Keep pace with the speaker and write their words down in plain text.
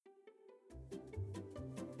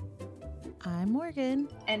I'm Morgan.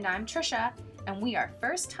 And I'm Trisha, and we are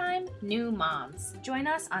first-time new moms. Join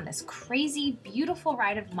us on this crazy, beautiful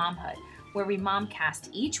ride of momhood, where we momcast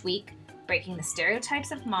each week, breaking the stereotypes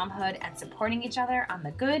of momhood and supporting each other on the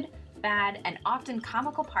good, bad, and often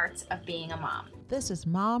comical parts of being a mom. This is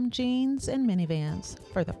Mom Jeans and Minivans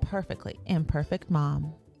for the perfectly imperfect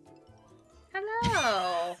mom.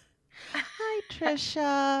 Hello. Hi,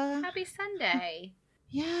 Trisha. Happy Sunday.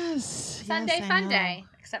 Yes. Sunday yes, fun day,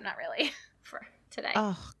 except not really for today.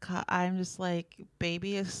 Oh, God. I'm just like,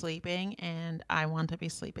 baby is sleeping, and I want to be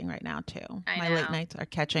sleeping right now, too. My late nights are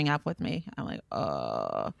catching up with me. I'm like,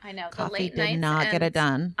 I know. Coffee the late did nights not get it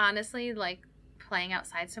done. Honestly, like playing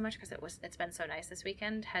outside so much because it's been so nice this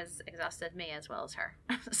weekend has exhausted me as well as her.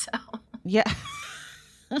 So yeah.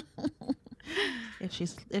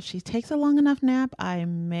 If she takes a long enough nap, I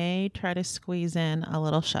may try to squeeze in a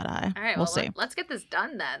little shut eye. All right, we'll see. Let's get this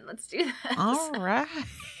done then. Let's do this. All right.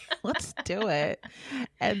 Let's do it.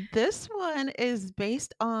 And this one is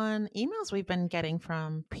based on emails we've been getting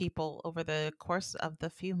from people over the course of the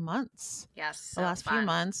few months. Yes. So the last few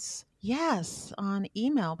months. Yes, on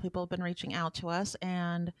email, people have been reaching out to us.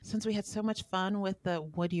 And since we had so much fun with the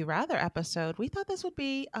Would You Rather episode, we thought this would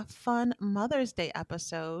be a fun Mother's Day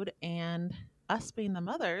episode. And us being the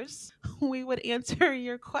mothers, we would answer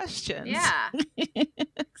your questions. Yeah,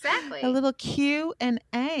 exactly. A little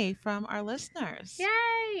Q&A from our listeners.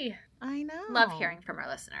 Yay! I know. Love hearing from our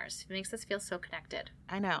listeners. It makes us feel so connected.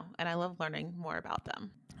 I know. And I love learning more about them.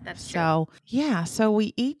 That's true. So, yeah. So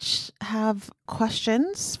we each have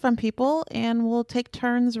questions from people and we'll take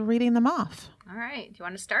turns reading them off. All right. Do you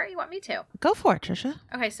want to start? You want me to? Go for it, Trisha.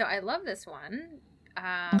 Okay. So I love this one.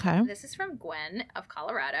 Okay. This is from Gwen of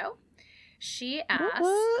Colorado. She asked,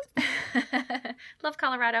 love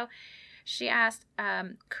Colorado. She asked,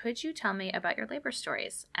 could you tell me about your labor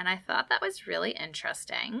stories? And I thought that was really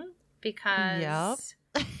interesting because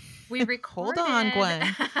we recorded. Hold on,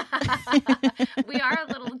 Gwen. We are a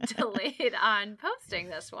little delayed on posting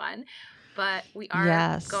this one, but we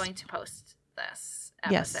are going to post this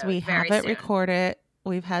episode. Yes, we have it recorded.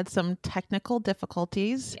 We've had some technical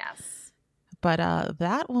difficulties. Yes. But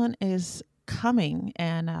that one is coming,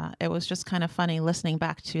 and it was just kind of funny listening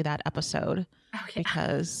back to that episode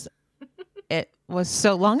because it was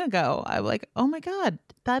so long ago. I'm like, oh my God,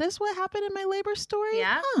 that is what happened in my labor story?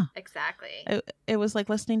 Yeah, exactly. It was like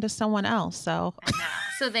listening to someone else. So I know.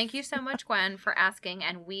 So thank you so much, Gwen, for asking.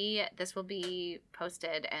 And this will be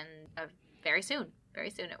posted and very soon. Very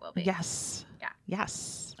soon it will be. Yes. Yeah.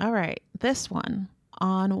 Yes. All right. This one.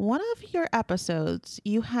 On one of your episodes,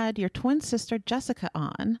 you had your twin sister, Jessica,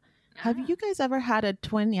 on. Have you guys ever had a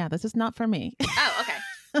twin? Yeah, this is not for me. Oh, okay.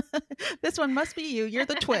 This one must be you. You're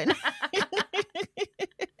the twin.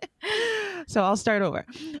 So I'll start over.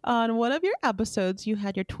 On one of your episodes, you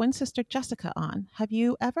had your twin sister, Jessica, on. Have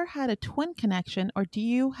you ever had a twin connection, or do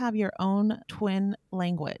you have your own twin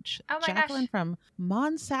language? Oh my Jacqueline gosh. from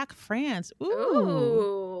Monsac, France.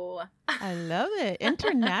 Ooh. I love it.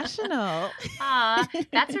 International.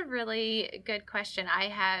 That's a really good question. I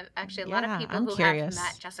have actually a lot of people who have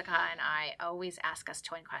met Jessica and I always ask us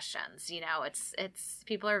twin questions. You know, it's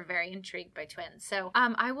people are very intrigued by twins. So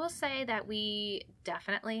I will say that we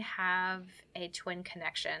definitely have a twin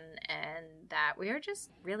connection and that we are just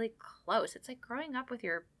really close. It's like growing up with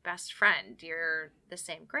your best friend. You're the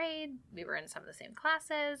same grade. We were in some of the same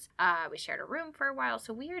classes. We shared a room for a while.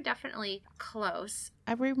 So we are definitely close.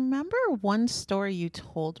 I remember one story you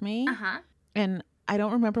told me. And I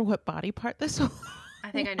don't remember what body part this was.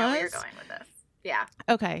 I think I know where you're going with this. Yeah.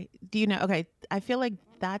 Okay. Do you know? Okay. I feel like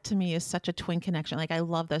that to me is such a twin connection. Like I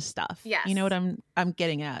love this stuff. Yes. You know what I'm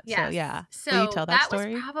getting at. Yes. So yeah. So will you tell that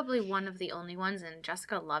story? Was probably one of the only ones, and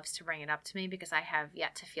Jessica loves to bring it up to me because I have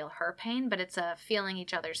yet to feel her pain, but it's a feeling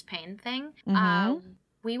each other's pain thing.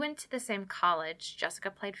 We went to the same college.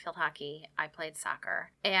 Jessica played field hockey. I played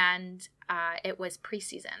soccer. And it was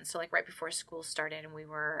preseason. So like right before school started and we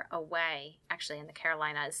were away, actually in the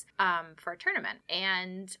Carolinas, for a tournament.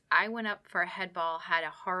 And I went up for a head ball, had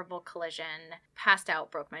a horrible collision, passed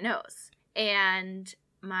out, broke my nose. And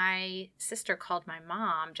my sister called my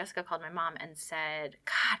mom, Jessica called my mom and said,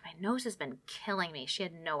 God, my nose has been killing me. She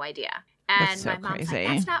had no idea. And so my mom's crazy. like,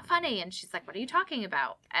 that's not funny. And she's like, what are you talking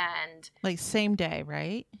about? And like same day,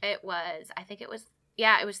 right? It was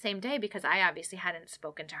same day because I obviously hadn't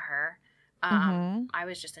spoken to her. I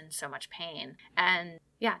was just in so much pain. And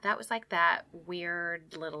yeah, that was like that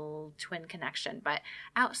weird little twin connection. But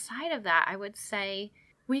outside of that, I would say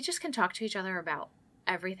we just can talk to each other about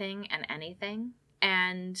everything and anything.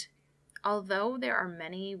 And although there are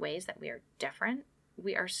many ways that we are different,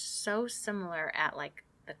 we are so similar at like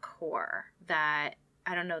the core that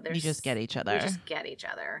I don't know. You just get each other. We just get each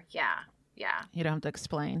other. Yeah. Yeah. You don't have to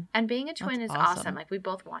explain. And being a twin That's is awesome. awesome. Like, we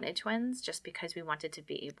both wanted twins just because we wanted to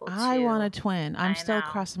be able to. I want a twin. I'm I still know.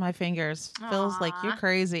 crossing my fingers. Phil's like, you're Aw.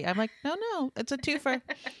 crazy. I'm like, no, it's a twofer.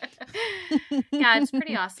 Yeah, it's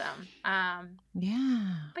pretty awesome.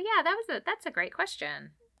 Yeah. But yeah, that's a great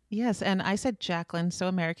question. Yes, and I said Jacqueline, so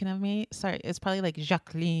American of me. Sorry, it's probably like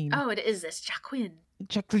Jacqueline. Oh, it is this Jacqueline.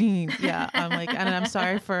 Jacqueline. Yeah, I'm like, and I'm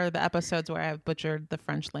sorry for the episodes where I've butchered the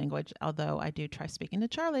French language, although I do try speaking to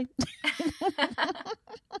Charlie.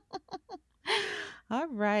 All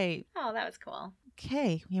right. Oh, that was cool.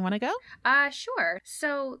 Okay, you want to go? Sure.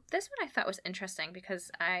 So this one I thought was interesting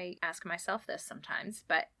because I ask myself this sometimes,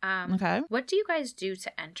 but Okay. what do you guys do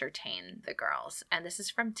to entertain the girls? And this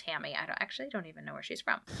is from Tammy. I don't even know where she's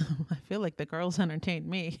from. I feel like the girls entertain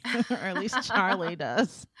me, or at least Charlie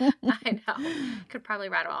does. I know. Could probably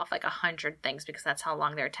rattle off like 100 things because that's how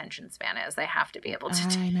long their attention span is. They have to be able to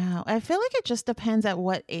do. I know. I feel like it just depends at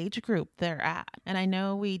what age group they're at. And I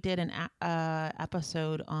know we did an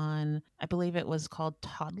episode on, I believe it was called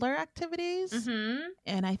toddler activities. Mm-hmm.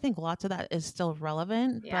 And I think lots of that is still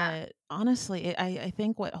relevant. Yeah. But honestly, I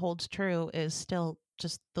think what holds true is still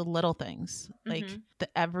just the little things, like Mhm. the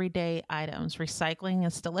everyday items. Recycling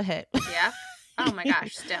is still a hit. Yeah. Oh my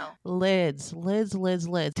gosh, still. Lids,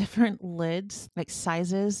 different lids, like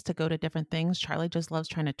sizes to go to different things. Charlie just loves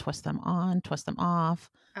trying to twist them on, twist them off,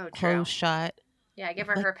 Oh, true. close shut. Yeah, I give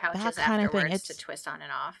her Like her pouches that kind of thing. afterwards to It's twist on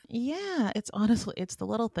and off. yeah, it's honestly it's the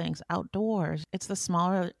little things outdoors. It's the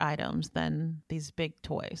smaller items than these big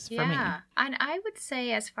toys for me. Yeah. And I would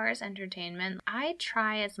say, as far as entertainment, I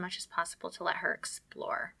try as much as possible to let her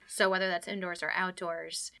explore. So whether that's indoors or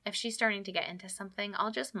outdoors, if she's starting to get into something,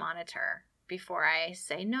 I'll just monitor before I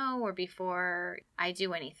say no or before I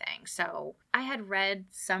do anything. So I had read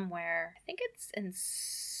somewhere, I think it's in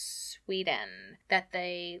Sweden, that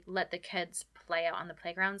they let the kids play out on the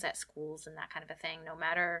playgrounds at schools and that kind of a thing, no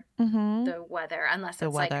matter Mm-hmm. the weather, unless The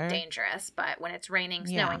it's weather. like dangerous. But when it's raining,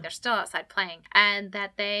 Yeah. snowing, they're still outside playing, and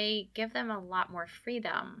that they give them a lot more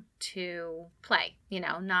freedom to play,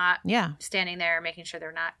 not Yeah. standing there making sure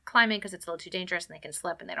they're not climbing because it's a little too dangerous and they can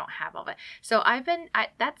slip and they don't have all of it. So I feel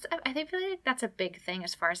like that's a big thing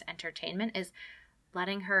as far as entertainment, is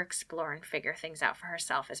letting her explore and figure things out for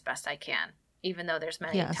herself as best I can. Even though there's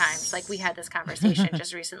many Yes. times, like we had this conversation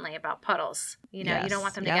just recently about puddles. You don't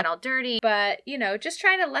want them to Yes. get all dirty, but, just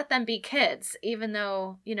trying to let them be kids, even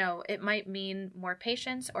though, it might mean more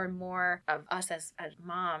patience or more of us as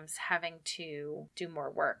moms having to do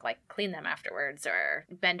more work, like clean them afterwards or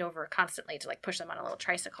bend over constantly to like push them on a little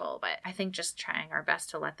tricycle. But I think just trying our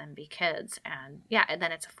best to let them be kids. And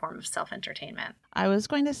then it's a form of self-entertainment. I was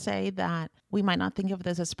going to say that we might not think of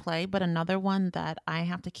this as play, but another one that I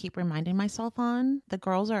have to keep reminding myself on, the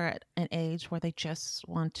girls are at an age where they just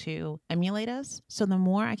want to emulate us. So the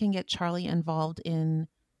more I can get Charlie involved in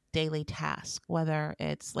daily tasks, whether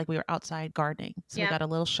it's like we were outside gardening, so Yep. we got a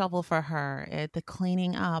little shovel for her, the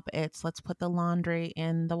cleaning up, it's let's put the laundry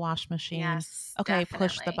in the wash machine. Yes. Okay,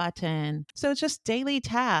 push the definitely. button. So it's just daily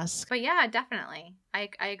tasks. But yeah, definitely.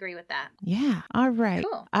 I agree with that. Yeah. All right.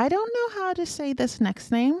 Cool. I don't know how to say this next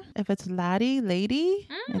name. If it's Laddie, Lady,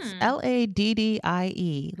 it's Mm. Laddie. All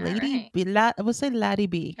Lady right. B. I would say Laddie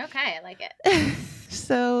B. Okay, I like it.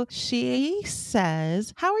 So she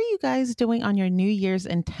says, how are you guys doing on your New Year's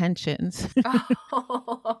intentions?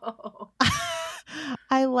 Oh.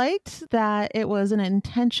 I liked that it was an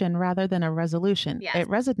intention rather than a resolution. Yes. It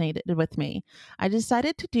resonated with me. I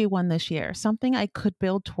decided to do one this year, something I could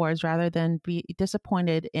build towards rather than be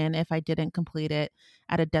disappointed in if I didn't complete it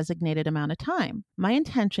at a designated amount of time. My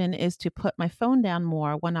intention is to put my phone down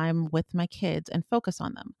more when I'm with my kids and focus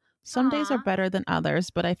on them. Some days are Aw. better than others,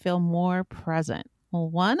 but I feel more present. Well,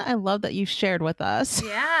 one, I love that you shared with us.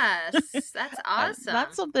 Yes, that's awesome.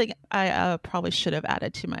 That's something I probably should have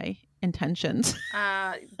added to my intentions.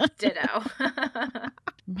 Ditto.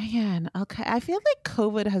 Man, okay. I feel like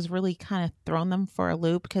COVID has really kind of thrown them for a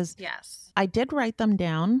loop because Yes. I did write them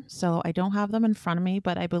down, so I don't have them in front of me,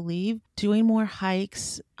 but I believe doing more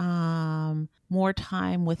hikes, more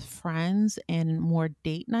time with friends, and more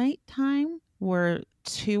date night time were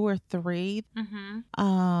 2 or 3.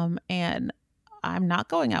 Mm-hmm. And I'm not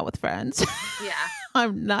going out with friends. Yeah.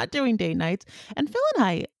 I'm not doing date nights. And Phil and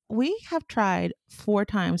I, we have tried 4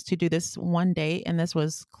 times to do this one date, and this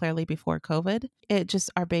was clearly before COVID. It just,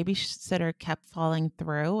 our babysitter kept falling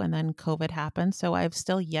through, and then COVID happened. So I've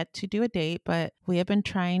still yet to do a date, but we have been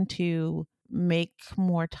trying to make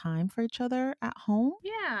more time for each other at home.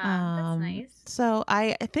 Yeah, that's nice. So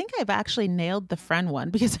I think I've actually nailed the friend one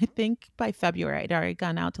because I think by February I'd already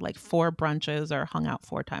gone out to like 4 brunches or hung out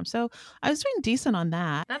 4 times. So I was doing decent on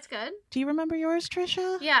that. That's good. Do you remember yours,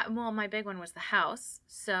 Trisha? Yeah, well, my big one was the house.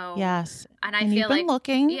 So Yes. and I And feel you've been like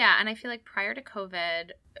looking. yeah, and I feel like prior to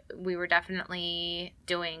COVID, we were definitely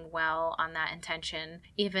doing well on that intention.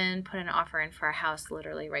 Even put an offer in for a house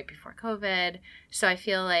literally right before COVID. So I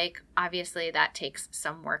feel like obviously that takes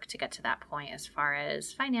some work to get to that point as far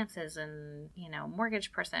as finances and,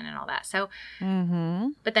 mortgage person and all that. So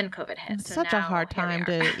but then COVID hit. It's so such a now hard here we time are.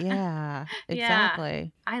 to, yeah,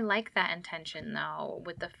 exactly. I like that intention though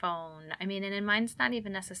with the phone. I mean, and in mine's not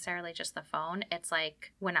even necessarily just the phone. It's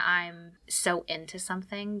like when I'm so into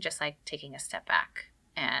something, just like taking a step back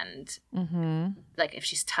and like if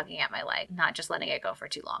she's tugging at my leg, not just letting it go for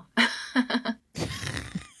too long.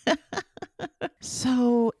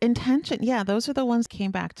 So intention, yeah, those are the ones that came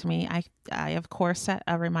back to me. I of course set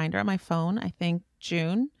a reminder on my phone. I think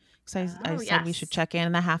June. Because I said we should check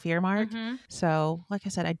in the half year mark. So, like I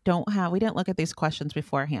said, we didn't look at these questions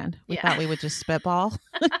beforehand. We thought we would just spitball.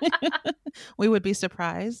 We would be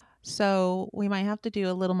surprised. So we might have to do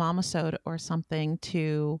a little mama-sode or something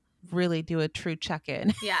to really do a true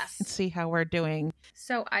check-in. Yes. And see how we're doing.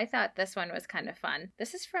 So I thought this one was kind of fun.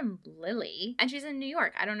 This is from Lily, and she's in New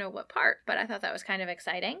York. I don't know what part, but I thought that was kind of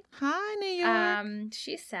exciting. Hi, New York.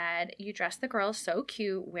 She said, "You dress the girls so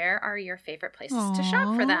cute. Where are your favorite places to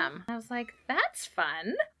shop for them?" I was like, that's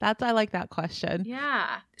fun. I like that question.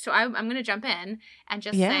 Yeah. So I'm going to jump in and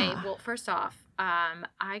just say, well, first off,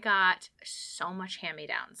 I got so much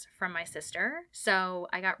hand-me-downs from my sister. So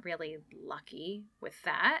I got really lucky with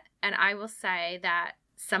that. And I will say that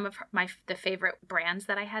some of the favorite brands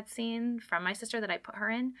that I had seen from my sister that I put her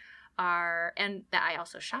in are, and that I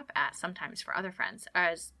also shop at sometimes for other friends,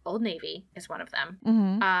 as Old Navy is one of them,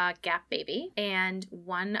 Gap Baby, and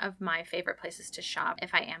one of my favorite places to shop,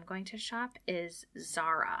 if I am going to shop, is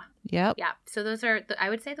Zara. Yep. Yeah. So those are, I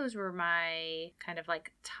would say those were my kind of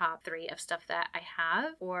like top 3 of stuff that I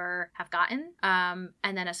have or have gotten. And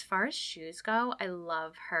then as far as shoes go, I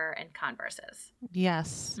love her in Converses.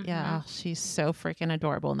 Yes. Yeah. She's so freaking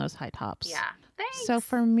adorable in those high tops. Yeah. Thanks. So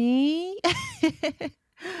for me...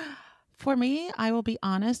 For me, I will be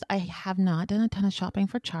honest, I have not done a ton of shopping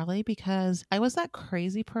for Charlie because I was that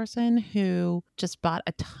crazy person who just bought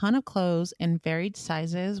a ton of clothes in varied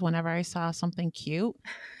sizes whenever I saw something cute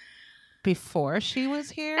before she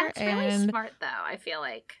was here. That's really smart though, I feel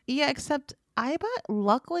like. Yeah, except I bought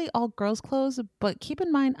luckily all girls' clothes, but keep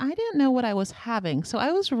in mind, I didn't know what I was having. So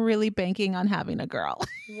I was really banking on having a girl.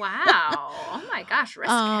 Wow. Oh my gosh,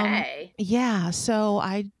 risque. Yeah, so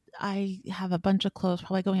I have a bunch of clothes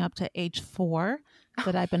probably going up to age 4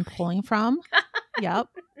 that I've been pulling from. Yep.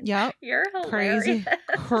 You're hilarious.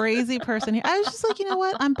 Crazy person here. I was just like, you know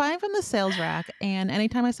what? I'm buying from the sales rack. And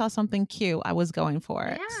anytime I saw something cute, I was going for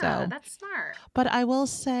it. Yeah, that's smart. But I will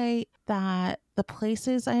say that the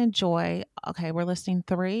places I enjoy, okay, we're listing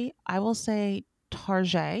 3. I will say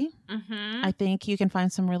Target. I think you can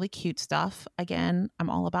find some really cute stuff. Again,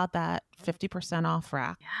 I'm all about that 50% off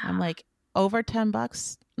rack. Yeah. I'm like, over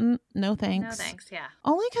 $10, no thanks. No thanks, yeah.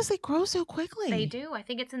 Only because they grow so quickly. They do. I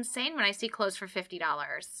think it's insane when I see clothes for $50.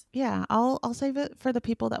 Yeah, I'll save it for the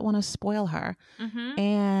people that want to spoil her.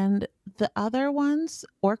 And the other one's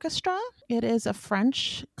Orchestra. It is a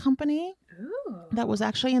French company. Ooh. That was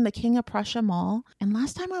actually in the King of Prussia Mall. And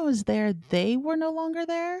last time I was there, they were no longer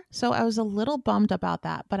there. So I was a little bummed about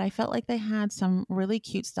that. But I felt like they had some really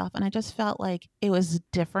cute stuff. And I just felt like it was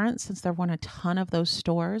different since there weren't a ton of those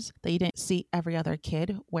stores that you didn't see every other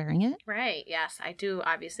kid wearing it. Right. Yes. I do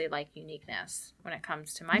obviously like uniqueness when it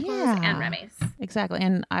comes to Michael's and Remy's. Exactly.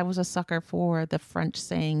 And I was a sucker for the French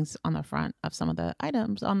sayings on the front of some of the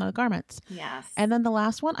items on the garments. Yes. And then the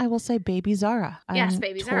last one, I will say Baby Zara. Yes, I'm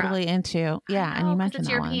Baby Zara. Totally into. Yeah, and you mentioned it's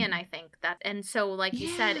that European, one. I think that, and so like you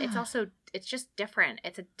said, it's just different.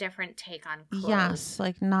 It's a different take on clothes. Yes,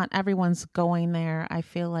 like not everyone's going there. I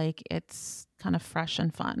feel like it's kind of fresh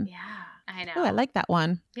and fun. Yeah, I know. Oh, I like that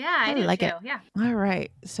one. Yeah, I do like too. it. Yeah. All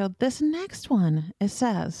right. So this next one, it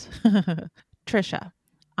says, Trisha,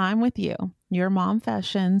 I'm with you. Your mom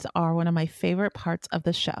fashions are one of my favorite parts of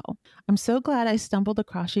the show. I'm so glad I stumbled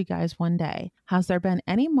across you guys one day. Has there been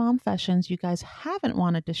any mom fashions you guys haven't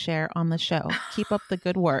wanted to share on the show? Keep up the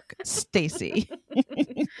good work, Stacy.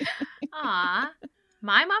 Aw.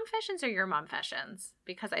 My mom fashions or your mom fashions?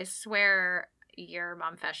 Because I swear your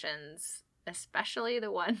mom fashions, especially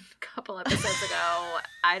the one couple episodes ago,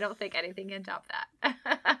 I don't think anything can top that.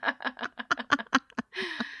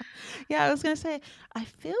 Yeah, I was going to say, I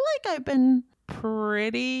feel like I've been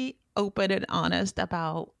pretty open and honest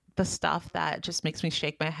about the stuff that just makes me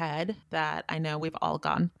shake my head that I know we've all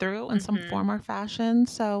gone through in some form or fashion.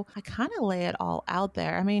 So I kind of lay it all out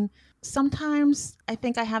there. I mean, sometimes I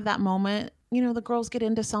think I have that moment, the girls get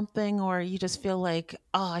into something or you just feel like,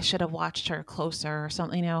 oh, I should have watched her closer or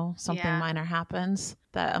something, something minor happens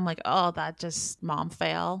that I'm like, oh, that just mom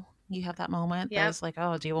fail. You have that moment that is like,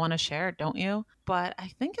 oh, do you want to share it? Don't you? But I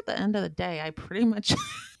think at the end of the day, I pretty much,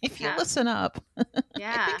 if you listen up, I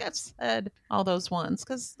think I've said all those ones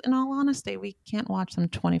because in all honesty, we can't watch them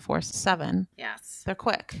 24/7. Yes. They're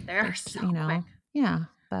quick. They're so quick. Yeah.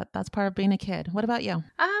 That's part of being a kid. What about you?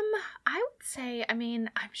 I would say, I mean,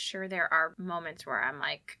 I'm sure there are moments where I'm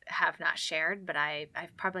like, have not shared, but I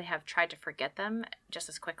probably have tried to forget them just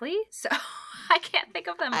as quickly. So I can't think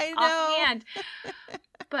of them offhand.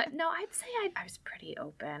 But no, I'd say I was pretty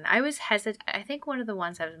open. I was hesitant. I think one of the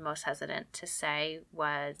ones I was most hesitant to say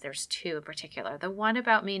was, there's two in particular. The one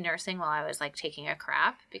about me nursing while I was like taking a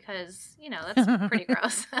crap because, that's pretty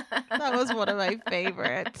gross. That was one of my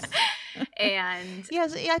favorites. And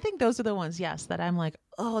yes, I think those are the ones, yes, that I'm like,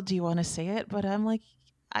 oh, do you want to say it? But I'm like,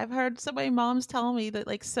 I've heard so many moms tell me that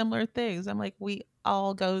like similar things. I'm like, we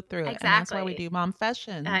all go through it. Exactly. And that's why we do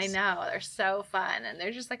Momfessions. I know. They're so fun. And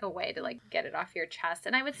they're just like a way to like get it off your chest.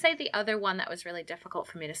 And I would say the other one that was really difficult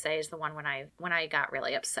for me to say is the one when I got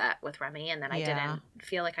really upset with Remy and then I didn't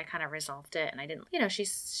feel like I kind of resolved it. And I didn't, she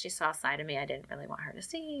saw a side of me I didn't really want her to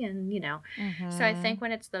see. And, so I think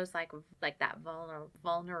when it's those like that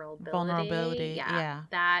vulnerability. Yeah.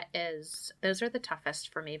 Those are the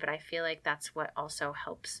toughest for me. But I feel like that's what also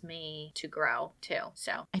helps me to grow too.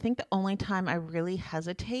 So I think the only time I really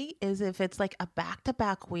hesitate is if it's like a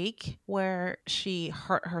back-to-back week where she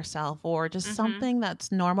hurt herself or just something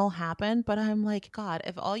that's normal happened. But I'm like, God,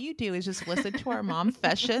 if all you do is just listen to our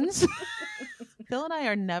Momfessions, Phil and I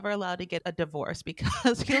are never allowed to get a divorce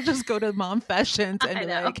because he'll just go to Momfessions and be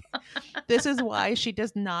like, this is why she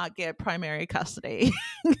does not get primary custody.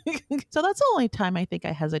 So that's the only time I think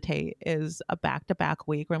I hesitate is a back-to-back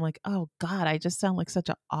week where I'm like, oh God, I just sound like such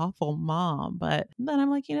an awful mom. But then I'm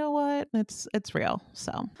like, you know what? It's real.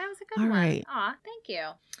 So that was a good one. Right. Aw, thank you.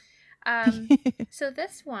 So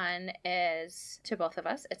this one is to both of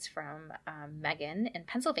us. It's from Megan in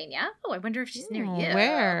Pennsylvania. Oh, I wonder if she's near you.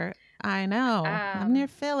 Where? I know. I'm near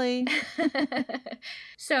Philly.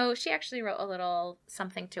 So she actually wrote a little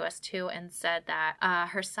something to us too and said that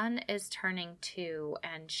her son is turning 2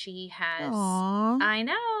 and she has. Aww. I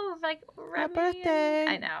know, like Happy birthday.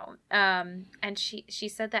 I know. And she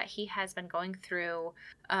said that he has been going through.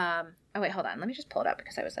 Oh wait, hold on. Let me just pull it up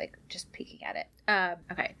because I was like just peeking at it.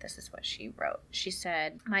 Okay, this is what she wrote. She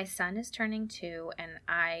said, "My son is turning 2 and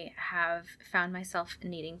I have found myself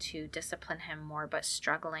needing to discipline him more, but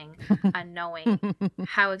struggling on knowing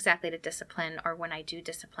how exactly to discipline or when I do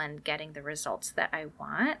discipline, getting the results that I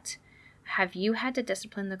want. Have you had to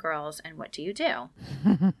discipline the girls and what do you do?"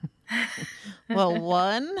 Well,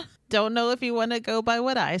 one, don't know if you want to go by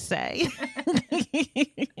what I say.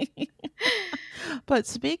 But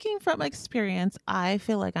speaking from experience, I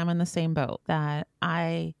feel like I'm in the same boat that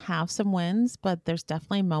I have some wins, but there's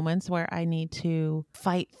definitely moments where I need to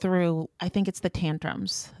fight through. I think it's the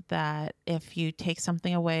tantrums that if you take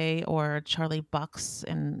something away or Charlie bucks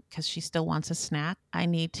and because she still wants a snack, I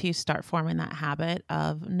need to start forming that habit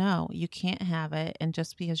of no, you can't have it. And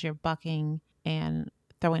just because you're bucking and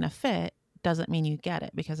throwing a fit doesn't mean you get it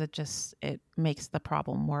because it makes the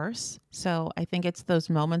problem worse. So I think it's those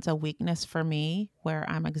moments of weakness for me where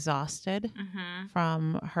I'm exhausted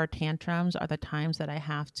from her tantrums are the times that I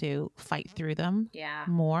have to fight through them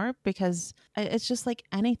more because it's just like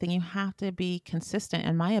anything. You have to be consistent,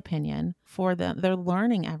 in my opinion, for them. They're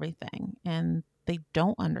learning everything and they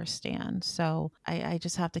don't understand. So I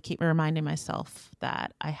just have to keep reminding myself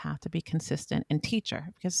that I have to be consistent and teach her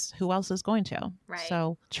because who else is going to? Right.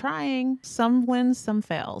 So trying, some wins, some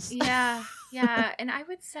fails. Yeah. Yeah. And I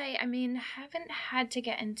would say, I mean, haven't had to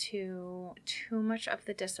get into too much of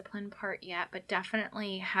the discipline part yet, but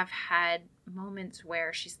definitely have had moments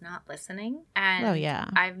where she's not listening. And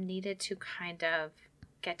I've needed to kind of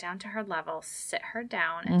get down to her level, sit her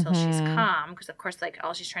down until she's calm. Because, of course, like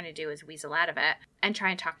all she's trying to do is weasel out of it and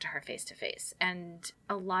try and talk to her face to face. And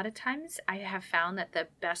a lot of times I have found that the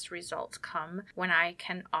best results come when I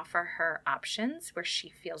can offer her options where she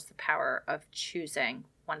feels the power of choosing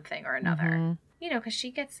one thing or another. Because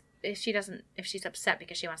if she's upset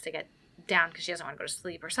because she wants to get down because she doesn't want to go to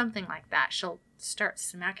sleep or something like that, she'll start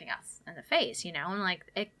smacking us in the face, you know, and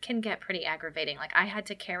like it can get pretty aggravating. Like I had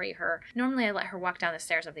to carry her. Normally I let her walk down the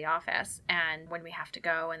stairs of the office and when we have to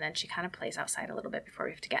go, and then she kind of plays outside a little bit before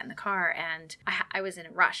we have to get in the car, and I was in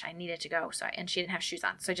a rush. I needed to go, and she didn't have shoes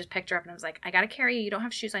on, so I just picked her up and I was like, I gotta carry you. You don't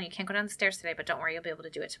have shoes on. You can't go down the stairs today, but don't worry, you'll be able to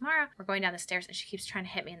do it tomorrow. We're going down the stairs and she keeps trying to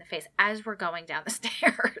hit me in the face as we're going down the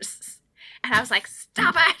stairs. And I was like,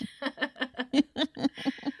 stop it.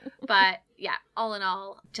 But yeah, all in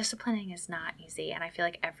all, disciplining is not easy. And I feel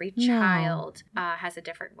like every child has a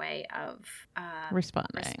different way of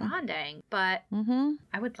responding. But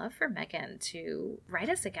I would love for Megan to write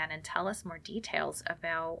us again and tell us more details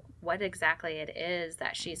about what exactly it is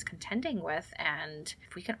that she's contending with. And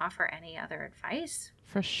if we can offer any other advice,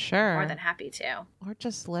 for sure. More than happy to. Or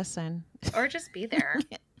just listen. Or just be there.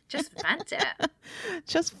 Just vent it.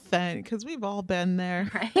 Just vent, because we've all been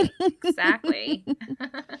there. Right? Exactly.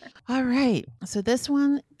 All right. So this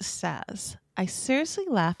one says, I seriously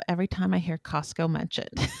laugh every time I hear Costco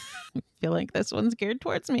mentioned. I feel like this one's geared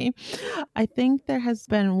towards me. I think there has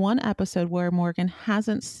been one episode where Morgan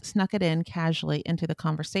hasn't snuck it in casually into the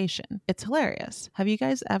conversation. It's hilarious. Have you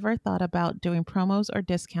guys ever thought about doing promos or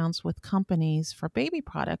discounts with companies for baby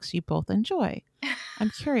products you both enjoy? I'm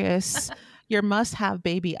curious. Your must-have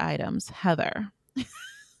baby items, Heather.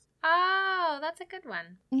 Oh, that's a good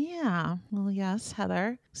one. Yeah. Well, yes,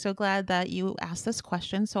 Heather. So glad that you asked this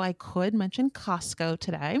question so I could mention Costco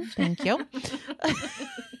today. Thank you.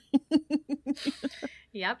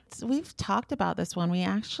 Yep. So we've talked about this one. We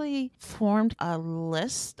actually formed a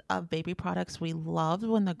list of baby products we loved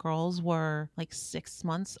when the girls were like 6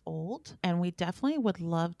 months old. And we definitely would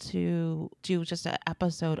love to do just an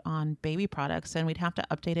episode on baby products. And we'd have to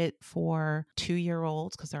update it for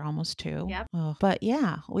 2-year-olds because they're almost 2. Yep. But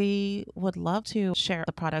yeah, we would love to share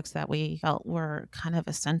the products that we felt were kind of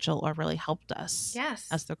essential or really helped us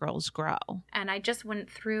as the girls grow. And I just went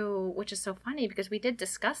through, which is so funny because we did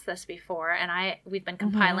discuss this before, and we've been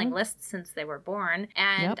compiling lists since they were born,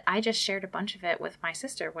 and I just shared a bunch of it with my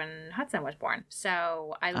sister when Hudson was born.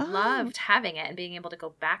 So I loved having it and being able to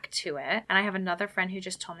go back to it. And I have another friend who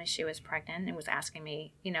just told me she was pregnant and was asking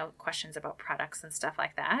me, questions about products and stuff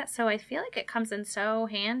like that. So I feel like it comes in so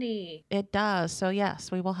handy. It does. So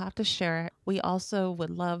yes, we will have to share it. We also would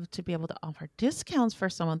love to be able to offer discounts for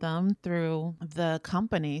some of them through the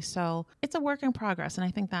company. So it's a work in progress. And I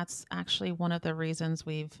think that's actually one of the reasons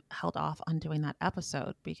we've held off on doing that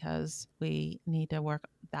episode, because we need to work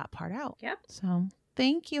that part out. Yep. So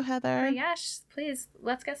thank you, Heather. Yes, please.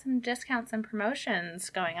 Let's get some discounts and promotions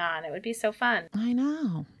going on. It would be so fun. I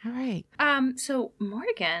know. All right. So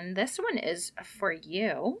Morgan, this one is for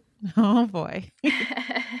you. Oh boy.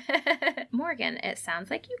 Morgan, it sounds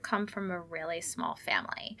like you come from a really small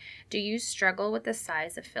family. Do you struggle with the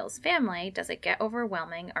size of Phil's family? Does it get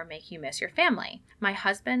overwhelming or make you miss your family? My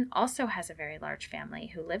husband also has a very large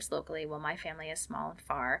family who lives locally while my family is small and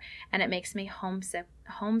far, and it makes me homesick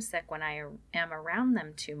when I am around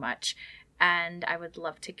them too much. And I would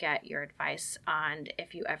love to get your advice on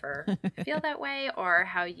if you ever feel that way or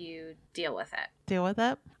how you deal with it. Deal with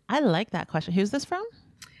it? I like that question. Who's this from?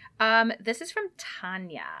 This is from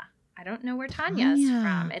Tanya. I don't know where Tanya's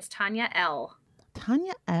from. It's Tanya L.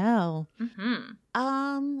 Tanya L.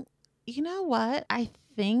 Mm-hmm. You know what? I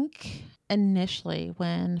think initially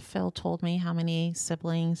when Phil told me how many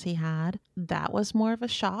siblings he had, that was more of a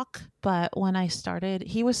shock. But when I started,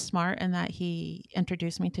 he was smart in that he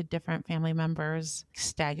introduced me to different family members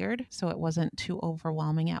staggered, so it wasn't too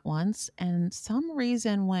overwhelming at once. And some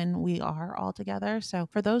reason when we are all together, so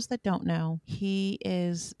for those that don't know, he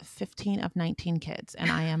is 15 of 19 kids, and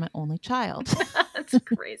I am an only child. That's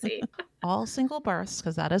crazy. All single births,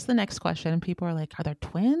 because that is the next question. People are like, are there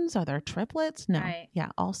twins? Are there triplets? No. Right. Yeah,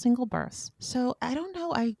 all single births. So I don't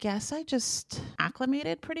know. I guess I just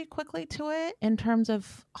acclimated pretty quickly to it. In terms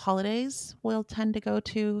of holidays, we'll tend to go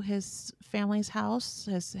to his family's house,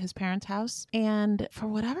 his parents' house. And for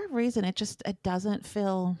whatever reason, it doesn't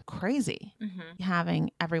feel crazy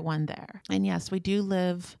having everyone there. And yes, we do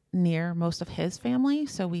live near most of his family,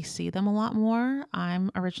 so we see them a lot more.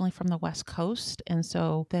 I'm originally from the West Coast, and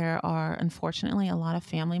so there are unfortunately a lot of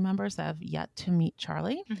family members that have yet to meet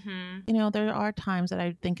Charlie. There are times that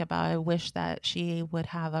I think about, I wish that she would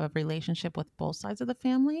have a relationship with both sides of the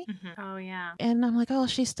family. Oh yeah. And I'm like, oh,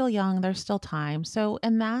 she's still young, there's still time. So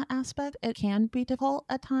in that aspect, it can be difficult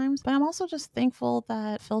at times, but I'm also just thankful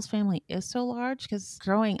that Phil's family is so large, because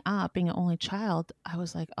growing up being an only child, I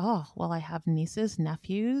was like, oh, well, I have nieces,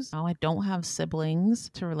 nephews. I don't have siblings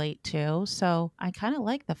to relate to. So I kind of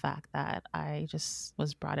like the fact that I just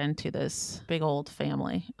was brought into this big old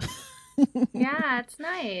family. Yeah, it's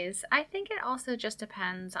nice. I think it also just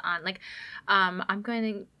depends on like I'm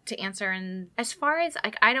going to answer in as far as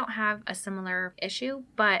like I don't have a similar issue,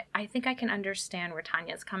 but I think I can understand where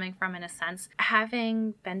Tanya's coming from in a sense.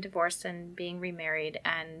 Having been divorced and being remarried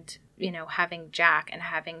and having Jack and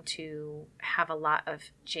having to have a lot of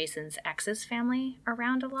Jason's ex's family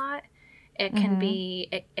around a lot. It can be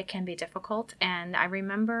it can be difficult. And I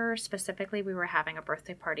remember specifically we were having a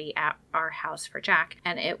birthday party at our house for Jack,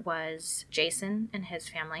 and it was Jason and his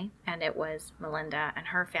family, and it was Melinda and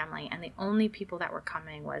her family, and the only people that were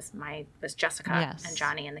coming was Jessica and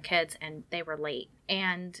Johnny and the kids, and they were late.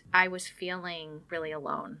 And I was feeling really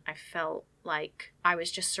alone. I felt like I was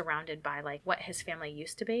just surrounded by like what his family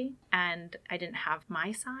used to be, and I didn't have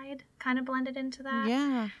my side kind of blended into that.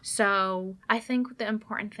 Yeah. So I think the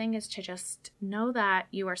important thing is to just know that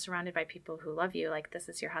you are surrounded by people who love you. Like this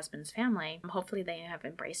is your husband's family. Hopefully they have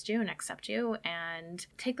embraced you and accept you, and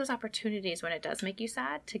take those opportunities when it does make you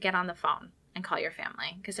sad to get on the phone and call your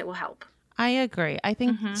family, because it will help. I agree. I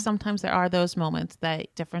think sometimes there are those moments that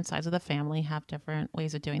different sides of the family have different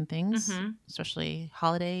ways of doing things, especially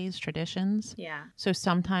holidays, traditions. Yeah. So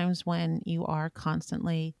sometimes when you are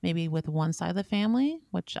constantly maybe with one side of the family,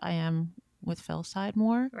 which I am with Phil's side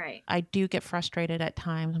more, right, I do get frustrated at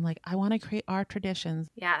times. I'm like, I want to create our traditions.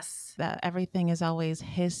 Yes. That everything is always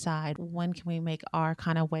his side. When can we make our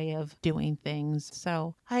kind of way of doing things?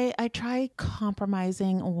 So I try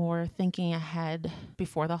compromising or thinking ahead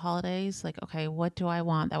before the holidays. Like, okay, what do I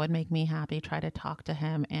want that would make me happy? Try to talk to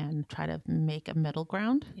him and try to make a middle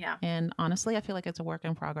ground. Yeah. And honestly, I feel like it's a work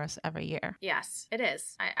in progress every year. Yes, it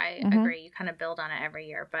is. I agree. You kind of build on it every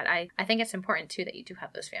year. But I think it's important too that you do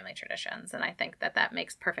have those family traditions. And I think that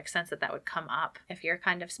makes perfect sense that would come up if you're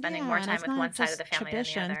kind of spending more time with one side of the family than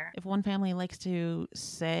the other. If one family likes to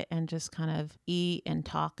sit and just kind of eat and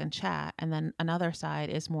talk and chat, and then another side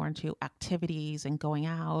is more into activities and going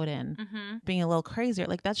out and being a little crazier,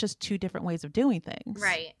 like that's just two different ways of doing things.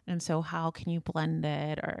 Right. And so how can you blend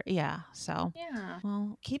it? Or so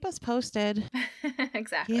well, keep us posted.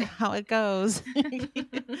 Exactly. Yeah, how it goes.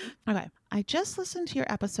 Okay. I just listened to your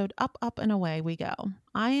episode Up, Up, and Away We Go.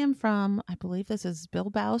 I am from, I believe this is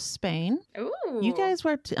Bilbao, Spain. Ooh. You guys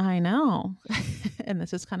were, I know. And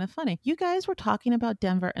this is kind of funny. You guys were talking about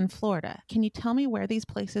Denver and Florida. Can you tell me where these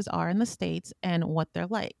places are in the States and what they're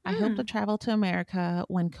like? I hope to travel to America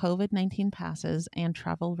when COVID-19 passes and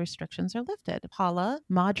travel restrictions are lifted. Paula,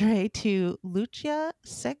 Madre to Lucia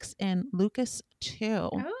 6 and Lucas 2.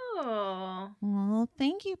 Oh. Well,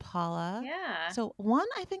 thank you, Paula. Yeah. So one,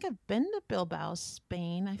 I think I've been to Bilbao,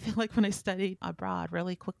 Spain. I feel like when I studied abroad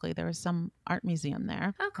really quickly, there was some art museum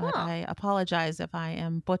there. Oh, cool. But I apologize if I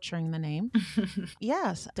am butchering the name.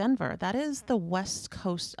 Yes, Denver. That is the west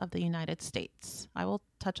coast of the United States. I will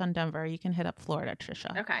touch on Denver. You can hit up Florida,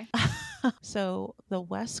 Trisha. Okay. So the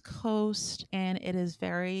west coast, and it is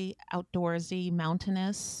very outdoorsy,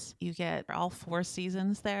 mountainous. You get all 4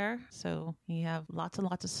 seasons there. So you have lots and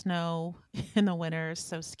lots of snow in the winters.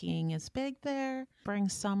 So skiing is big there. Spring,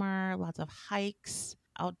 summer, lots of hikes.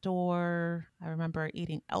 Outdoor. I remember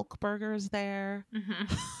eating elk burgers there,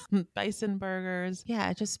 bison burgers.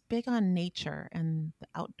 Yeah, just big on nature and the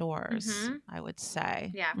outdoors, I would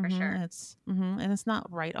say. Yeah, for sure. And it's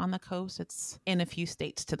not right on the coast. It's in a few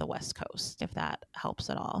states to the west coast, if that helps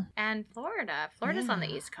at all. And Florida's on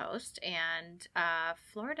the East Coast, and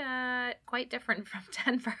Florida quite different from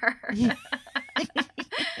Denver.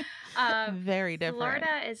 Very different.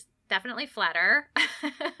 Florida is definitely flatter.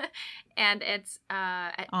 And it's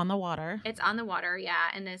on the water. It's on the water, yeah.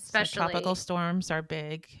 And especially so tropical storms are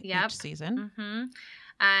big each season.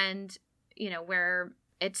 And where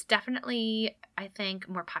it's definitely, I think,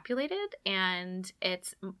 more populated, and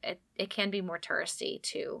it can be more touristy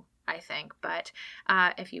too, I think. But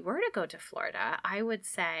if you were to go to Florida, I would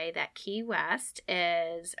say that Key West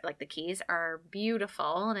is, like, the Keys are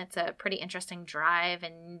beautiful, and it's a pretty interesting drive,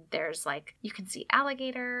 and there's, like, you can see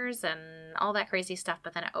alligators and all that crazy stuff,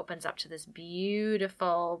 but then it opens up to this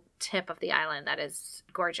beautiful tip of the island that is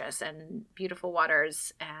gorgeous, and beautiful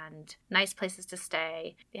waters and nice places to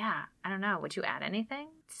stay. Yeah, I don't know. Would you add anything?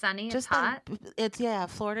 Sunny, it's hot.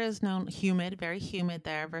 Florida is known humid, very humid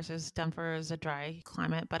there, versus Denver is a dry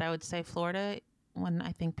climate. But I would say Florida, when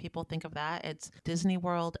I think people think of that, it's Disney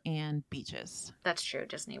World and beaches. That's true,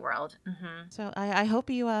 Disney World. So I hope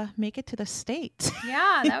you make it to the States.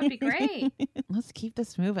 Yeah, that would be great. Let's keep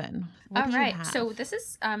this moving. All right. So this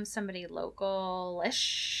is somebody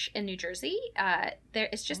local-ish in New Jersey.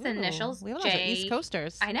 It's just the initials. We have a J. lot of East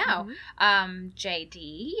Coasters. I know.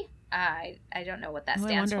 JD. I don't know what that I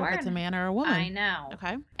stands wonder for. if it's a man or a woman. I know.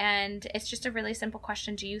 Okay. And it's just a really simple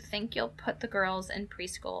question. Do you think you'll put the girls in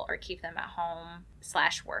preschool or keep them at home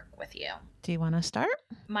 / work with you? Do you want to start?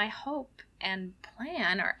 My hope and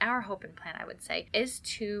plan, or our hope and plan, I would say, is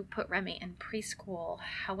to put Remy in preschool.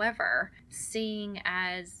 However, seeing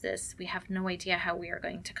as we have no idea how we are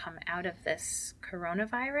going to come out of this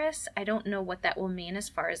coronavirus, I don't know what that will mean as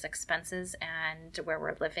far as expenses and where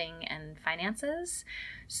we're living and finances.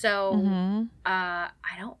 So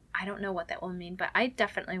I don't know what that will mean, but I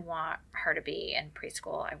definitely want her to be in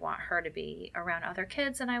preschool. I want her to be around other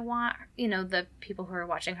kids, and I want, the people who are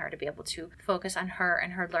watching her to be able to focus on her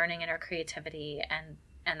and her learning and her creativity and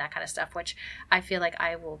that kind of stuff, which I feel like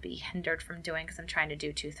I will be hindered from doing because I'm trying to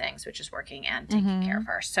do two things, which is working and taking care of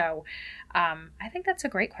her. So I think that's a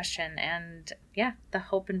great question. And yeah, the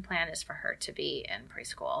hope and plan is for her to be in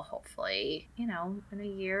preschool, hopefully, in a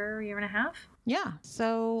year and a half. Yeah.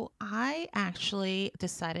 So I actually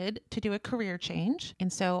decided to do a career change.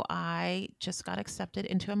 And so I just got accepted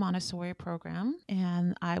into a Montessori program,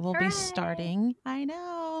 and I will be starting. I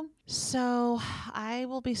know. So I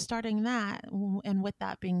will be starting that. And with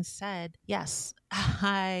that being said, yes,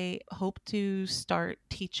 I hope to start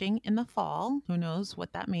teaching in the fall. Who knows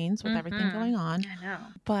what that means with everything going on. I know.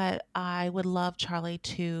 But I would love Charlie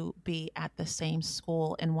to be at the same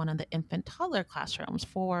school in one of the infant toddler classrooms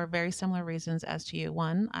for very similar reasons as to you.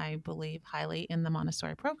 One, I believe highly in the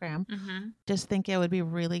Montessori program. Just think it would be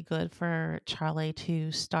really good for Charlie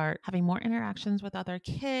to start having more interactions with other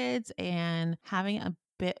kids and having a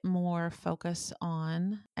bit more focus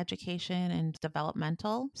on education and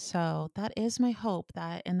developmental. So that is my hope,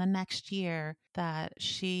 that in the next year that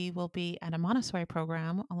she will be at a Montessori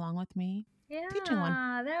program along with me. Yeah, teaching one.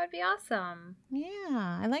 That would be awesome.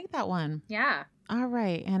 Yeah, I like that one. Yeah. All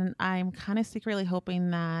right. And I'm kind of secretly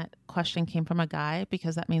hoping that question came from a guy,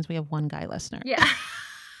 because that means we have one guy listener. Yeah.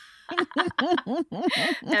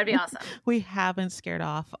 That'd be awesome. We haven't scared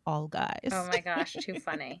off all guys. Oh my gosh, too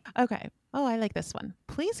funny. Okay. Oh, I like this one.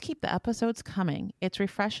 Please keep the episodes coming. It's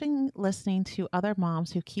refreshing listening to other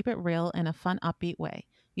moms who keep it real in a fun, upbeat way.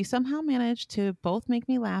 You somehow managed to both make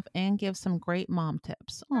me laugh and give some great mom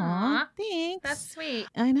tips. Aw, thanks. That's sweet.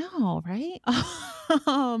 I know, right?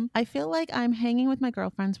 I feel like I'm hanging with my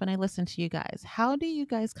girlfriends when I listen to you guys. How do you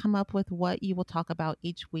guys come up with what you will talk about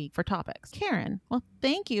each week for topics? Karen. Well,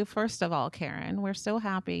 thank you, first of all, Karen. We're so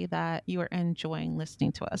happy that you are enjoying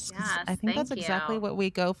listening to us. Yes, I think that's exactly what we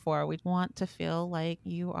go for. We want to feel like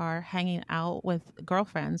you are hanging out with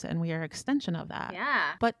girlfriends, and we are an extension of that.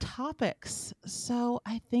 Yeah. But topics. So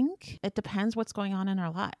I think it depends what's going on in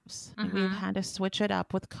our lives. We've had to switch it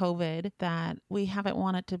up with COVID, that we haven't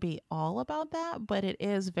wanted to be all about that, but it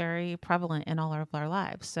is very prevalent in all of our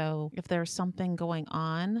lives. So if there's something going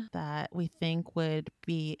on that we think would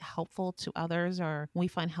be helpful to others, or we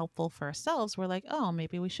find helpful for ourselves, we're like, oh,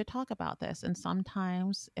 maybe we should talk about this. And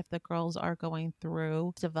sometimes if the girls are going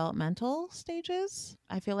through developmental stages,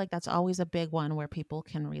 I feel like that's always a big one where people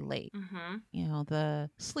can relate. The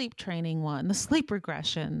sleep training one, the sleep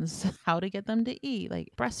regressions, how to get them to eat, like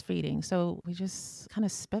breastfeeding. So we just kind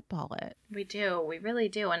of spitball it. We do. We really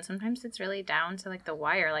do. And sometimes it's really down to like the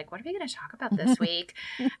wire. Like, what are we going to talk about this week?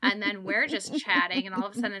 And then we're just chatting, and all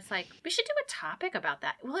of a sudden it's like, we should do a topic about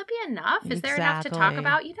that. Will it be enough? Is there enough to talk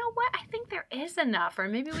about? You know what? I think there is enough. Or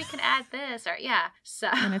maybe we can add this. Or yeah. So.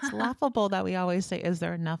 And it's laughable that we always say, is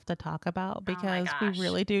there enough to talk about? Because we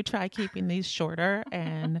really do try keeping these shorter,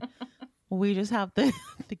 and we just have the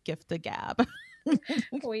gift of gab.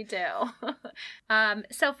 We do.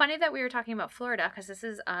 So funny that we were talking about Florida, because this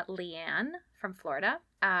is Leanne from Florida.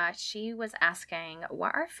 She was asking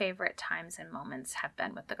what our favorite times and moments have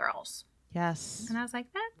been with the girls. Yes. And I was like,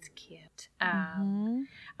 that's cute.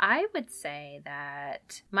 I would say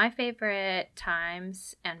that my favorite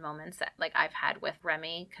times and moments that like I've had with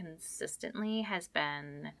Remy consistently has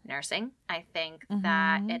been nursing. I think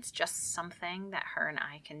that it's just something that her and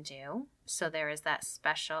I can do. So there is that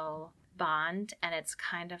special bond, and it's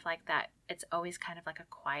kind of like that. It's always kind of like a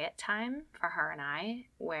quiet time for her and I,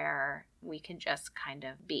 where we can just kind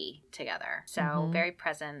of be together. So very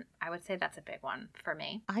present. I would say that's a big one for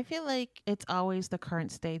me. I feel like it's always the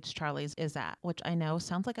current stage Charlie's is at, which I know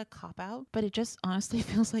sounds like a cop-out, but it just honestly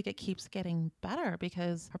feels like it keeps getting better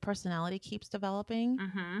because her personality keeps developing.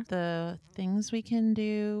 The things we can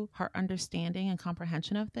do, her understanding and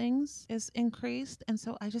comprehension of things is increased. And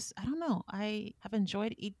so I don't know. I have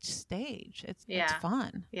enjoyed each stage. It's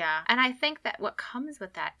fun. Yeah. And I think that what comes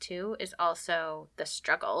with that too is also the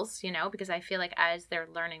struggles, because I feel like as they're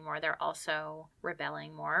learning more, they're also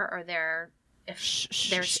rebelling more, or they're if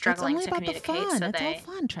they're It's struggling only to about the communicate. fun. So It's all they.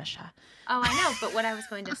 fun, Trisha. Oh, I know. But what I was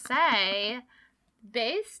going to say,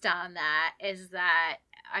 based on that, is that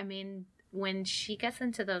I mean, when she gets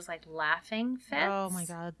into those like laughing fits, Oh my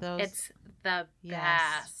God, those. it's the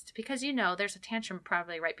Yes. best because there's a tantrum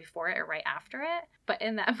probably right before it or right after it, but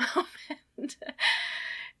in that moment,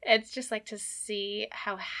 it's just like to see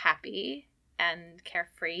how happy and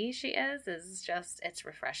carefree she is just it's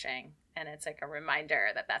refreshing. And it's like a reminder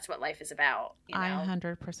that that's what life is about, I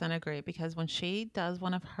 100% agree, because when she does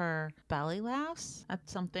one of her belly laughs at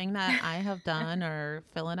something that I have done or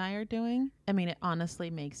Phil and I are doing, I mean, it honestly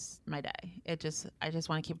makes my day. I just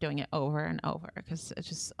want to keep doing it over and over because it's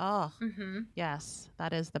just, yes,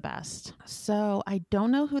 that is the best. So I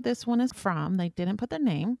don't know who this one is from. They didn't put the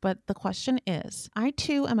name, but the question is, I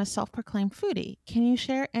too am a self-proclaimed foodie. Can you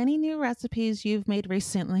share any new recipes you've made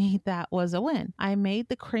recently that was a win? I made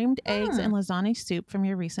the creamed eggs and lasagna soup from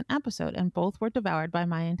your recent episode, and both were devoured by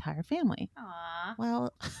my entire family. Aww.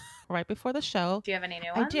 Well, right before the show. Do you have any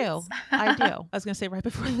new I ones? do. I was going to say right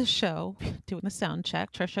before the show, doing the sound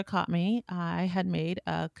check, Trisha caught me. I had made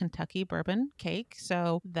a Kentucky bourbon cake.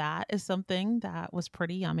 So that is something that was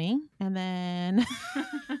pretty yummy. And then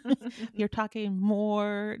you're talking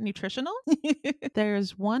more nutritional.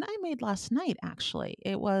 There's one I made last night, actually.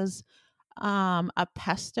 It was a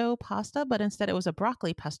pesto pasta, but instead it was a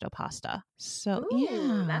broccoli pesto pasta. So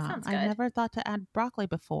Ooh, that sounds good. I never thought to add broccoli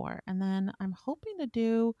before. And then I'm hoping to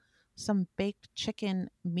do some baked chicken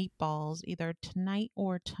meatballs either tonight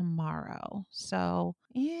or tomorrow. So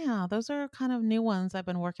yeah, those are kind of new ones I've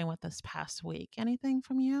been working with this past week. Anything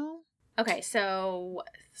from you? Okay, so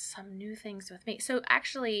some new things with me. So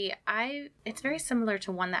actually, it's very similar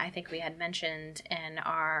to one that I think we had mentioned in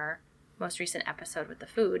our most recent episode with the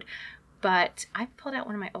food. But I pulled out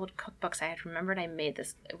one of my old cookbooks. I had remembered I made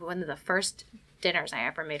this. One of the first dinners I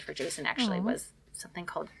ever made for Jason actually was something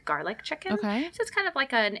called garlic chicken. Okay. So it's kind of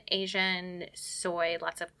like an Asian soy,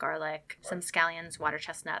 lots of garlic, some scallions, water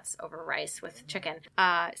chestnuts over rice with chicken.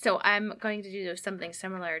 So I'm going to do something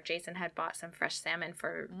similar. Jason had bought some fresh salmon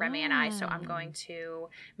for Remy and I, so I'm going to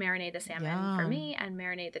marinate the salmon for me and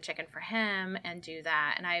marinate the chicken for him and do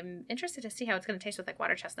that. And I'm interested to see how it's going to taste with like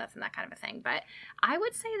water chestnuts and that kind of a thing. But I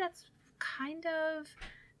would say that's kind of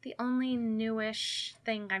the only newish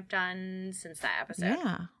thing I've done since that episode.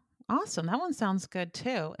 Yeah. Awesome. That one sounds good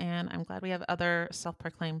too. And I'm glad we have other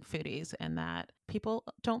self-proclaimed foodies and that people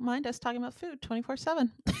don't mind us talking about food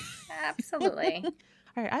 24/7. Absolutely.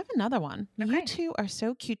 All right, I have another one. Okay. You two are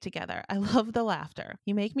so cute together. I love the laughter.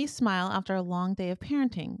 You make me smile after a long day of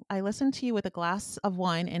parenting. I listen to you with a glass of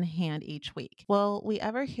wine in hand each week. Will we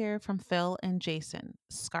ever hear from Phil and Jason?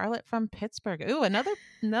 Scarlett from Pittsburgh. Ooh,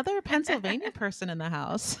 another Pennsylvania person in the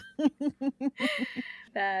house.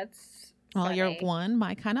 That's well, funny. you're one,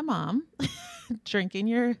 my kind of mom, drinking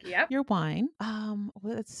your wine.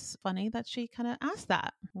 Well, it's funny that she kind of asked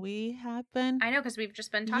that. We have been. I know, because we've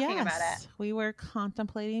just been talking about it. We were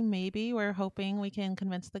contemplating, maybe we're hoping we can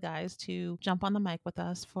convince the guys to jump on the mic with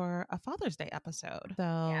us for a Father's Day episode.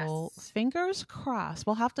 So fingers crossed.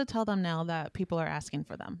 We'll have to tell them now that people are asking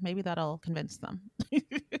for them. Maybe that'll convince them.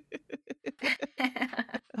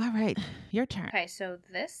 All right, your turn. Okay, so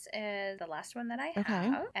this is the last one that I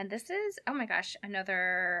have. And this is, oh my gosh,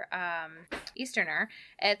 another Easterner.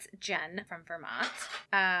 It's Jen from Vermont.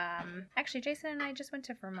 Actually, Jason and I just went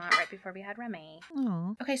to Vermont right before we had Remy.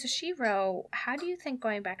 Aww. Okay, so she wrote, how do you think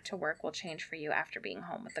going back to work will change for you after being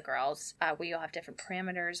home with the girls? Will you have different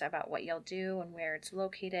parameters about what you'll do and where it's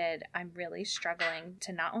located? I'm really struggling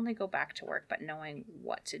to not only go back to work, but knowing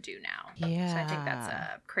what to do now. Yeah. So I think that's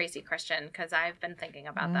a crazy question because I've been thinking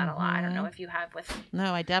about that a lot. I don't know if you have with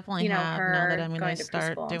No, I definitely have now that I'm going to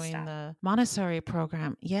start doing the Montessori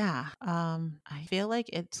program. Yeah. I feel like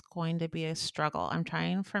it's going to be a struggle. I'm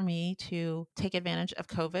trying for me to take advantage of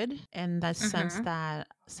COVID in the sense that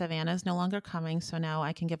Savannah is no longer coming. So now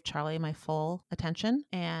I can give Charlie my full attention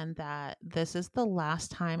and that this is the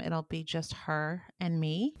last time it'll be just her and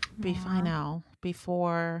me.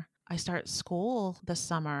 Before I start school this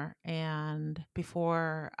summer and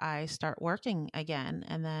before I start working again.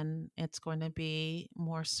 And then it's going to be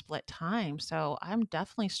more split time. So I'm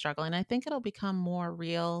definitely struggling. I think it'll become more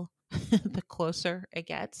real the closer it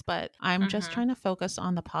gets, but I'm just trying to focus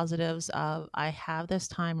on the positives of I have this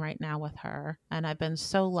time right now with her and I've been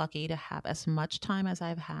so lucky to have as much time as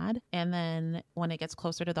I've had. And then when it gets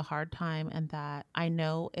closer to the hard time and that I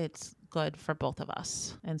know it's good for both of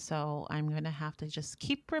us. And so I'm going to have to just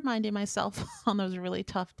keep reminding myself on those really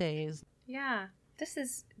tough days. Yeah. This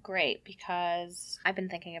is great because I've been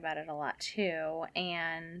thinking about it a lot too.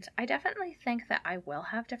 And I definitely think that I will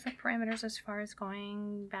have different parameters as far as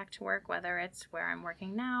going back to work, whether it's where I'm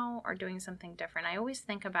working now or doing something different. I always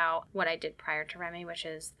think about what I did prior to Remy, which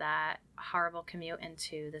is that horrible commute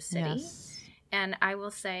into the city. Yes. And I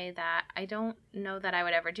will say that I don't know that I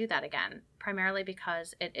would ever do that again, primarily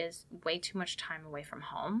because it is way too much time away from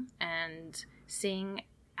home. And seeing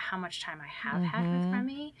how much time I have had with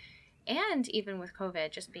Remy, and even with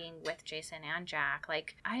COVID, just being with Jason and Jack,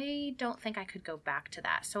 like, I don't think I could go back to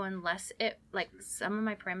that. So unless it, like, some of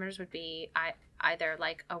my parameters would be either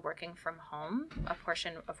like a working from home, a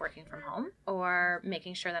portion of working from home, or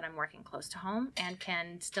making sure that I'm working close to home and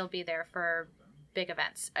can still be there for big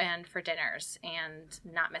events and for dinners and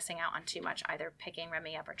not missing out on too much, either picking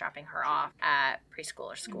Remy up or dropping her off at preschool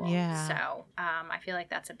or school. Yeah. So I feel like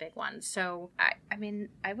that's a big one. So I mean,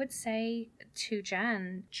 I would say to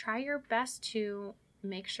Jen, try your best to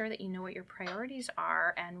make sure that you know what your priorities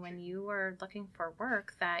are, and when you are looking for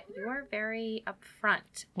work, that you are very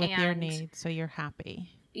upfront with your needs, so you're happy.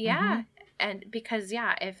 Yeah. And because,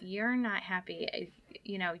 if you're not happy,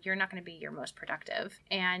 you're not going to be your most productive,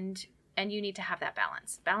 and you need to have that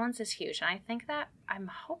balance. Balance is huge. And I think that I'm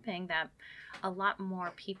hoping that a lot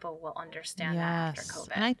more people will understand that after COVID.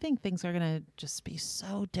 And I think things are going to just be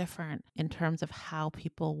so different in terms of how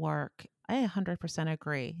people work. I 100%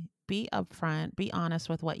 agree. Be upfront, be honest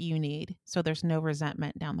with what you need, so there's no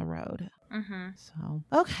resentment down the road. So,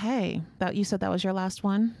 okay. You said that was your last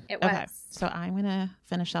one? It was. Okay. So I'm going to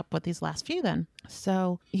finish up with these last few then.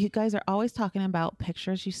 So you guys are always talking about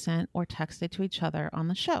pictures you sent or texted to each other on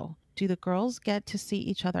the show. Do the girls get to see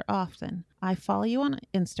each other often? I follow you on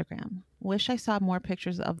Instagram. Wish I saw more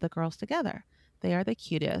pictures of the girls together. They are the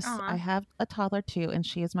cutest. Aww. I have a toddler too, and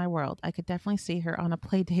she is my world. I could definitely see her on a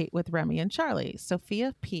play date with Remy and Charlie.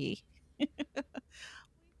 Sophia P.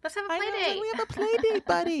 Let's have a play date. We have a play date,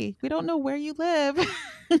 buddy. We don't know where you live.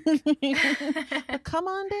 But come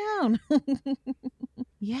on down.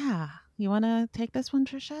 Yeah. You want to take this one,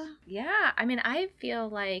 Trisha? Yeah. I mean, I feel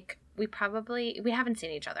like we haven't seen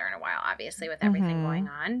each other in a while, obviously, with everything going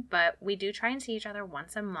on, but we do try and see each other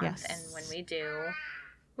once a month. Yes. And when we do,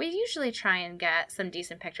 we usually try and get some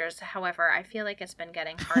decent pictures. However, I feel like it's been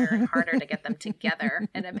getting harder and harder to get them together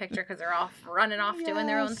in a picture because they're all running off doing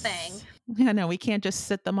their own thing. Yeah, no, we can't just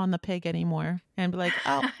sit them on the pig anymore and be like,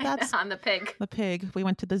 oh, that's on the pig. The pig. We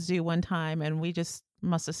went to the zoo one time and we just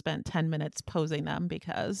must have spent 10 minutes posing them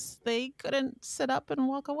because they couldn't sit up and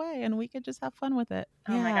walk away, and we could just have fun with it.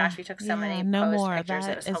 Oh my gosh, we took so many no posed more. pictures.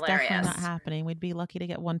 That it was is hilarious. Definitely not happening. We'd be lucky to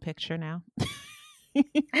get one picture now.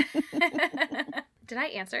 Did I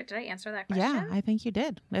answer that question? Yeah, I think you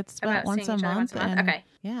did. It's about once a month. Okay.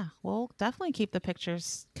 Yeah, we'll definitely keep the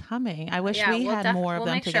pictures coming. I wish we we'll had more of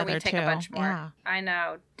them together we'll make sure we take too. a bunch more. Yeah. I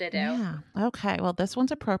know. Ditto. Yeah. Okay. Well, this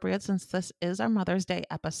one's appropriate since this is our Mother's Day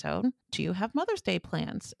episode. Do you have Mother's Day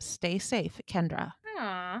plans? Stay safe, Kendra.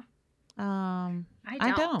 Aww.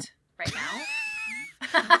 I don't right now.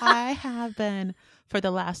 I have been for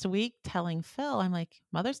the last week telling Phil, I'm like,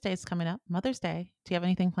 Mother's Day is coming up. Mother's Day. Do you have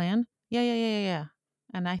anything planned? Yeah.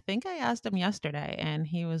 And I think I asked him yesterday and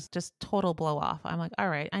he was just total blow off. I'm like, all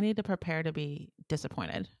right, I need to prepare to be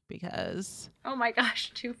disappointed because. Oh my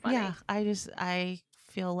gosh, too funny. Yeah, I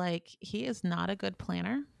feel like he is not a good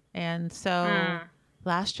planner. And so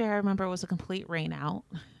last year I remember it was a complete rain out.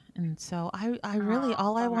 And so I really,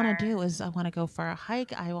 all I want to do is I want to go for a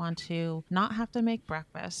hike. I want to not have to make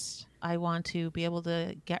breakfast. I want to be able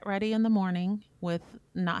to get ready in the morning with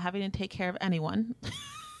not having to take care of anyone.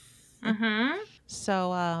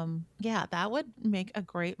 So, yeah, that would make a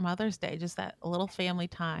great Mother's Day, just that little family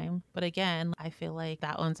time. But again, I feel like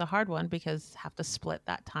that one's a hard one because have to split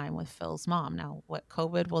that time with Phil's mom. Now, what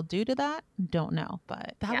COVID will do to that, don't know.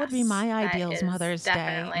 But that would be my ideal Mother's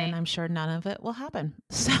Day. And I'm sure none of it will happen.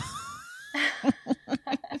 So...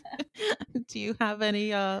 Do you have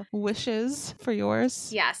any wishes for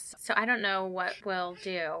yours? Yes. So I don't know what we'll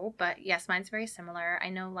do, but yes, mine's very similar. I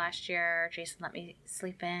know last year Jason let me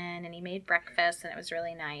sleep in and he made breakfast and it was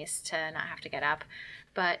really nice to not have to get up.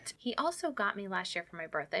 But he also got me last year for my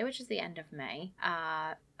birthday, which is the end of May,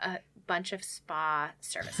 a bunch of spa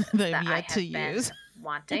services that I have been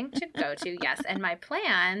wanting to go to. Yes. And my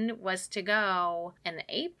plan was to go in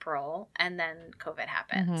April and then COVID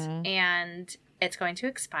happened. And it's going to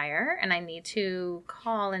expire and I need to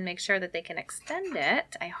call and make sure that they can extend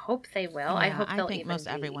it. I hope they will. Yeah, I hope they'll think even most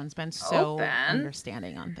be everyone's been so open.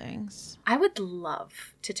 Understanding on things. I would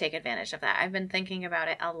love to take advantage of that. I've been thinking about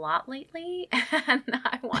it a lot lately and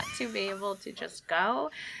I want to be able to just go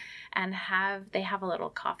and they have a little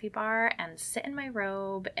coffee bar and sit in my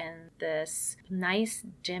robe in this nice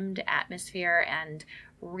dimmed atmosphere and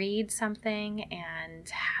read something and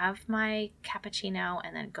have my cappuccino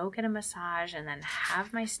and then go get a massage and then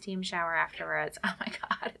have my steam shower afterwards. Oh my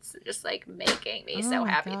God, it's just like making me so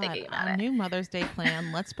happy thinking about it. New Mother's Day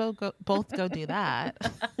plan. Let's both go do that.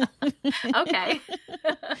 Okay.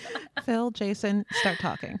 Phil, Jason, start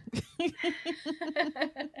talking.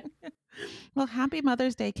 Well, happy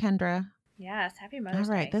Mother's Day, Kendra. Yes, happy Mother's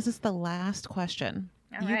Day. All right, this is the last question.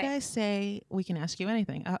 All you right. guys say we can ask you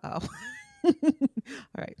anything. Uh-oh. All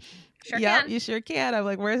right. Sure yep, can. you sure can. I'm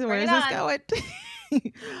like, where's this going?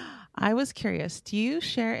 I was curious. Do you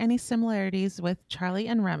share any similarities with Charlie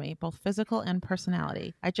and Remy, both physical and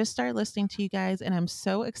personality? I just started listening to you guys, and I'm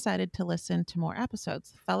so excited to listen to more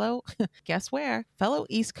episodes. Guess where? Fellow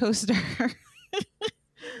East Coaster.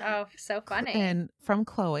 Oh, so funny. And from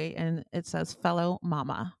Chloe, and it says fellow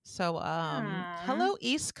mama. So, hello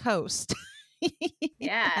East Coast.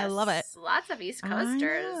 Yeah, I love it. Lots of East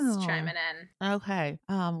Coasters chiming in. Okay.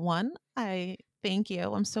 One, I thank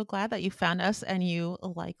you. I'm so glad that you found us and you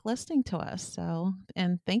like listening to us. So,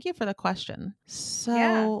 and thank you for the question.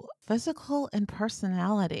 So, physical and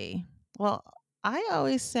personality. Well, I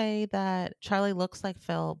always say that Charlie looks like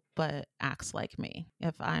Phil, but acts like me,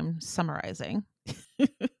 if I'm summarizing.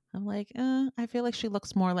 I'm like, I feel like she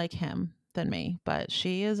looks more like him than me, but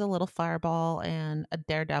she is a little fireball and a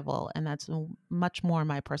daredevil, and that's much more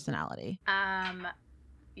my personality.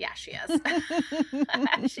 Yeah, she is.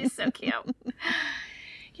 She's so cute.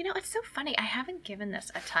 You know, it's so funny. I haven't given this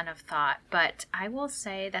a ton of thought, but I will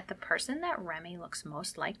say that the person that Remy looks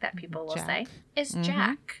most like, that people will say, is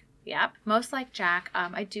Jack. Yep. Most like Jack.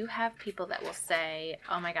 I do have people that will say,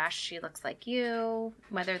 oh my gosh, she looks like you,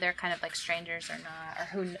 whether they're kind of like strangers or not,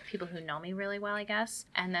 or people who know me really well, I guess.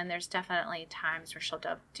 And then there's definitely times where she'll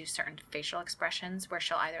do certain facial expressions where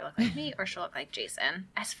she'll either look like me or she'll look like Jason.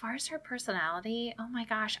 As far as her personality, oh my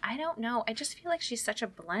gosh, I don't know. I just feel like she's such a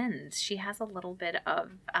blend. She has a little bit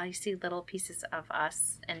of, I see little pieces of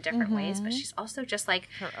us in different ways, but she's also just like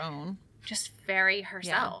her own. Just very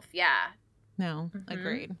herself. Yeah. No,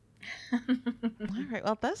 agreed. All right.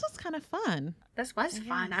 Well, this was kind of fun. This was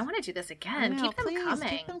fun. I want to do this again. Keep them coming.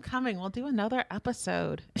 Keep them coming. We'll do another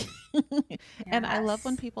episode. And I love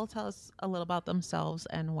when people tell us a little about themselves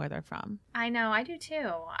and where they're from. I know. I do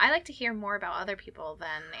too. I like to hear more about other people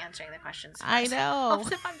than answering the questions first. I know.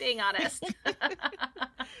 If I'm being honest.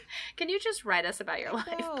 Can you just write us about your life,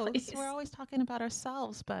 please? We're always talking about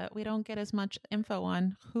ourselves, but we don't get as much info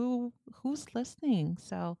on who's listening.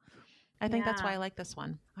 So I think that's why I like this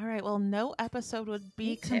one. All right. Well, no episode would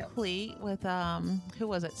be complete with who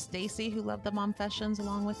was it? Stacy, who loved the mom fashions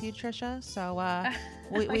along with you, Trisha. So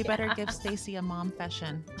we better give Stacy a mom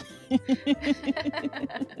fashion.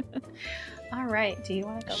 All right. Do you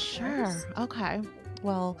want to go first? Okay.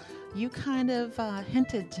 Well, you kind of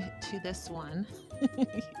hinted to this one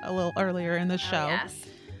a little earlier in the show. Yes.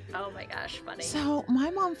 Oh my gosh, funny. So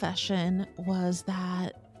my mom fashion was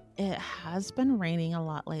that it has been raining a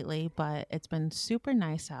lot lately, but it's been super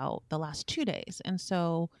nice out the last 2 days. And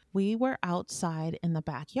so we were outside in the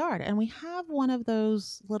backyard, and we have one of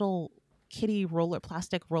those little kiddie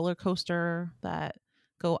plastic roller coaster that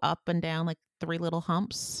go up and down like 3 little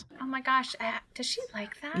humps. Oh my gosh. Does she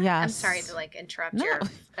like that? Yes. I'm sorry to interrupt you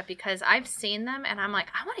because I've seen them and I'm like,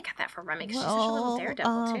 I want to get that for Remy because she's such a little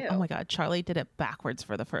daredevil too. Oh my God. Charlie did it backwards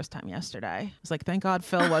for the first time yesterday. I was like, thank God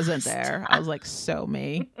Phil wasn't there. I was like, so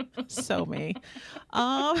me. So me.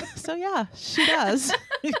 So yeah, she does.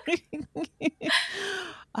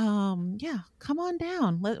 Yeah, come on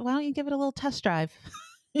down. Why don't you give it a little test drive?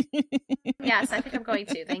 Yes, I think I'm going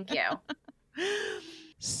to. Thank you.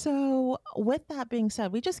 So with that being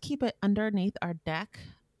said, we just keep it underneath our deck.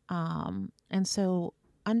 And so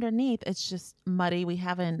underneath, it's just muddy. We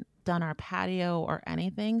haven't done our patio or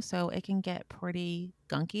anything, so it can get pretty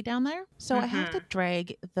gunky down there. So I have to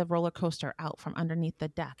drag the roller coaster out from underneath the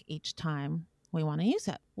deck each time we want to use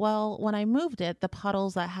it. Well, when I moved it, the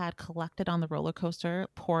puddles that had collected on the roller coaster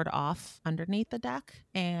poured off underneath the deck.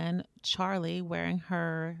 And Charlie, wearing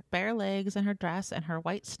her bare legs and her dress and her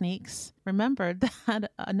white sneaks, remembered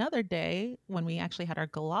that another day when we actually had our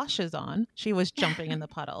galoshes on, she was jumping in the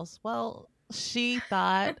puddles. Well, she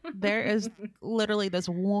thought there is literally this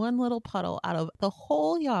one little puddle out of the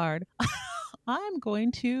whole yard. I'm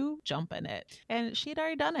going to jump in it. And she'd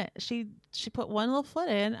already done it. She put one little foot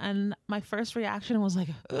in, and my first reaction was like,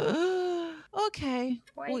 okay.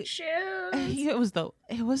 White shoes. It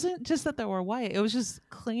wasn't just that they were white. It was just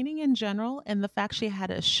cleaning in general, and the fact she had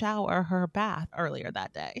to shower her bath earlier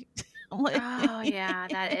that day. Oh, yeah.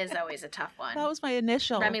 That is always a tough one. That was my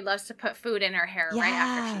initial. Remy loves to put food in her hair right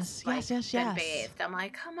after she's been bathed. I'm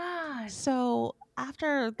like, come on. So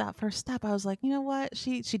after that first step, I was like, you know what?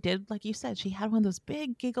 She did, like you said, she had one of those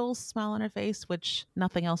big giggles, smile on her face, which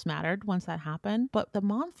nothing else mattered once that happened. But the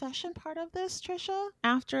momfession part of this, Trisha,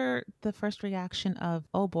 after the first reaction of,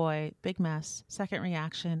 oh boy, big mess. Second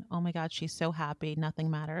reaction, oh my God, she's so happy,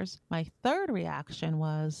 nothing matters. My third reaction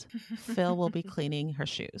was, Phil will be cleaning her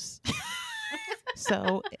shoes.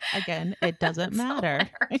 So again, it doesn't matter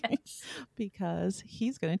because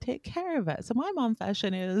he's going to take care of it. So my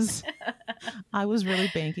momfession is I was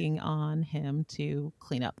really banking on him to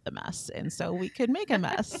clean up the mess. And so we could make a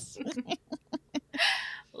mess.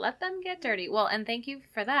 Let them get dirty. Well, and thank you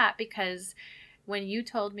for that, because when you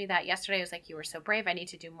told me that yesterday, I was like, you were so brave. I need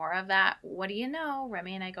to do more of that. What do you know?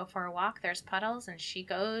 Remy and I go for a walk. There's puddles and she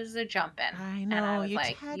goes a jumping. I know. And I was you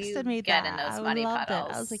like, texted me get that. in those I muddy loved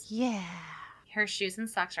puddles. It. I was like, yeah. Her shoes and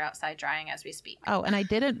socks are outside drying as we speak. Oh, and I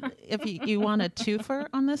didn't, if you want a twofer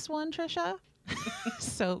on this one, Trisha.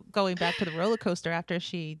 So going back to the roller coaster after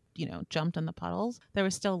she, jumped in the puddles, there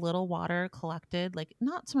was still little water collected, like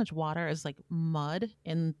not so much water as like mud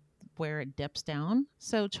in where it dips down.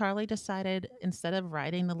 So Charlie decided instead of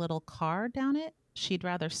riding the little car down it, she'd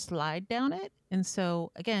rather slide down it. And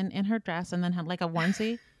so again, in her dress and then had like a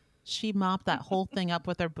onesie, she mopped that whole thing up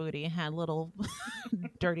with her booty and had a little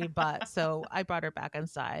dirty butt. So I brought her back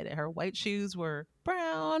inside. Her white shoes were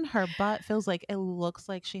brown. Her butt feels like it looks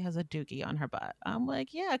like she has a doogie on her butt. I'm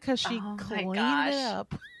like, yeah, because she cleaned it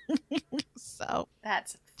up. So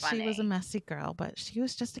that's funny. She was a messy girl, but she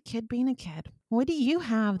was just a kid being a kid. What do you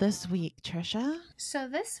have this week, Trisha? So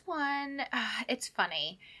this one, it's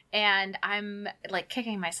funny. And I'm like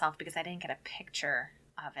kicking myself because I didn't get a picture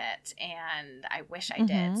of it, and I wish I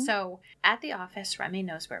did. So at the office, Remy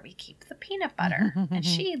knows where we keep the peanut butter, and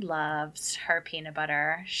she loves her peanut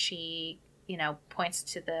butter. She, points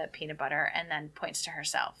to the peanut butter and then points to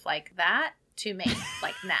herself like that to me,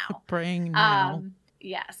 like now. Bring now.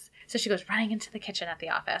 Yes. So she goes running into the kitchen at the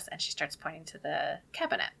office and she starts pointing to the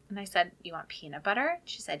cabinet. And I said, you want peanut butter?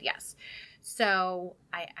 She said, yes. So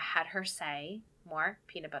I had her say, more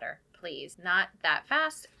peanut butter, please. Not that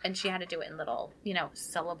fast. And she had to do it in little,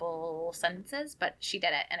 syllable sentences, but she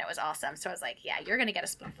did it and it was awesome. So I was like, yeah, you're going to get a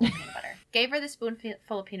spoonful of peanut butter. Gave her the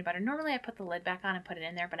spoonful of peanut butter. Normally I put the lid back on and put it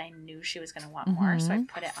in there, but I knew she was going to want more. So I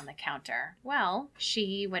put it on the counter. Well,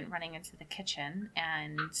 she went running into the kitchen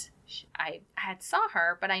and I had saw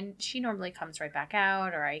her, but she normally comes right back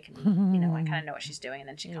out, or I can, I kind of know what she's doing, and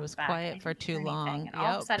then she comes back. It was quiet for too long. And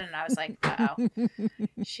all of a sudden, I was like, uh-oh.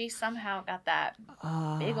 She somehow got that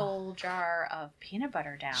big old jar of peanut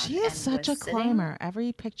butter down. She is such a climber.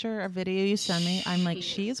 Every picture or video you send me, I'm like,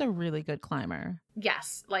 she's a really good climber.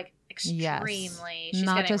 Yes, like extremely. Yes. She's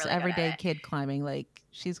not just really everyday kid climbing. Like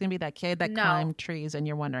she's gonna be that kid that climbed trees, and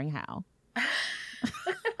you're wondering how.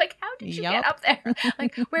 Did you get up there?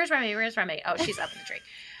 Like, where's Remy? Where's Remy? Oh, she's up in the tree.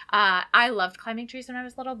 I loved climbing trees when I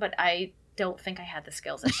was little, but I don't think I had the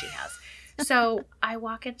skills that she has. So I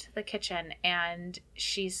walk into the kitchen and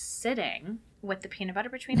she's sitting with the peanut butter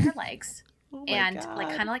between her legs and God. like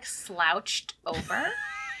kind of like slouched over.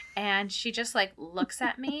 And she just like looks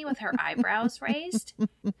at me with her eyebrows raised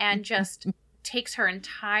and just takes her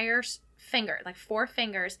entire finger, like 4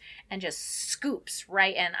 fingers, and just scoops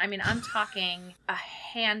right in. I mean, I'm talking a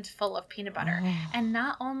handful of peanut butter. And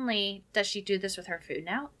not only does she do this with her food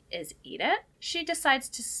now, is eat it, she decides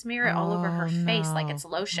to smear it all over her face like it's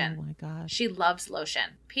lotion. Oh my gosh. She loves lotion.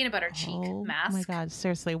 Peanut butter cheek mask. Oh my God.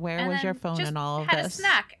 Seriously, where was your phone in all of this? Had a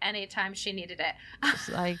snack anytime she needed it.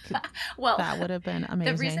 Like, well, that would have been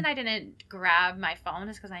amazing. The reason I didn't grab my phone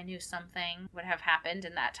is because I knew something would have happened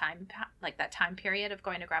in that time, like that time period of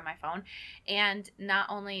going to grab my phone. And not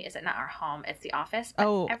only is it not our home, it's the office,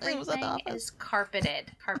 but everything is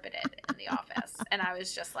carpeted in the office. And I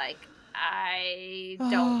was just like, I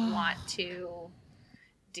don't want to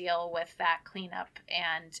deal with that cleanup.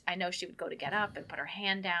 And I know she would go to get up and put her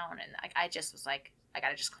hand down, and I just was like, I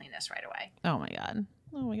gotta just clean this right away. Oh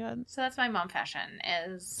my God. So that's my momfession,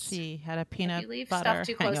 is she had a peanut if you leave butter stuff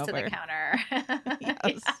too close hangover. to the counter.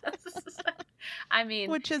 Yes. I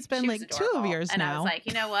mean, which has been like 2 of yours and now. I was like,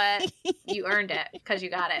 you know what, you earned it because you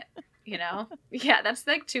got it. Yeah, that's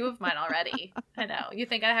like 2 of mine already. I know. You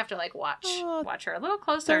think I have to like watch her a little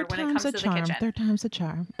closer when it comes to the kitchen. 3 times a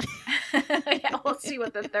charm. Yeah, we'll see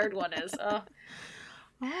what the third one is. Oh.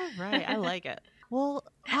 All right, I like it. Well,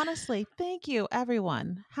 honestly, thank you,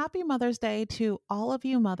 everyone. Happy Mother's Day to all of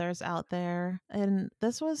you mothers out there. And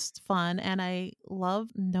this was fun. And I love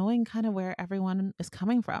knowing kind of where everyone is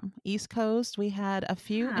coming from. East Coast, we had a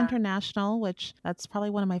few Yeah. international, which that's probably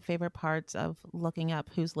one of my favorite parts of looking up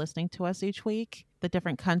who's listening to us each week, the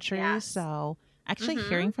different countries. Yes. So actually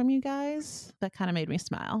hearing from you guys, that kind of made me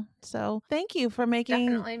smile. So thank you for making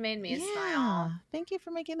Definitely made me smile. Thank you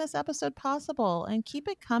for making this episode possible and keep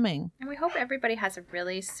it coming. And we hope everybody has a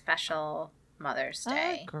really special Mother's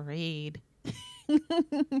Day. Agreed.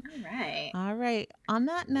 Right. All right. On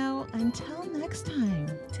that note, until next time.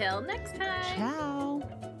 Till next time. Ciao.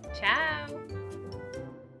 Ciao.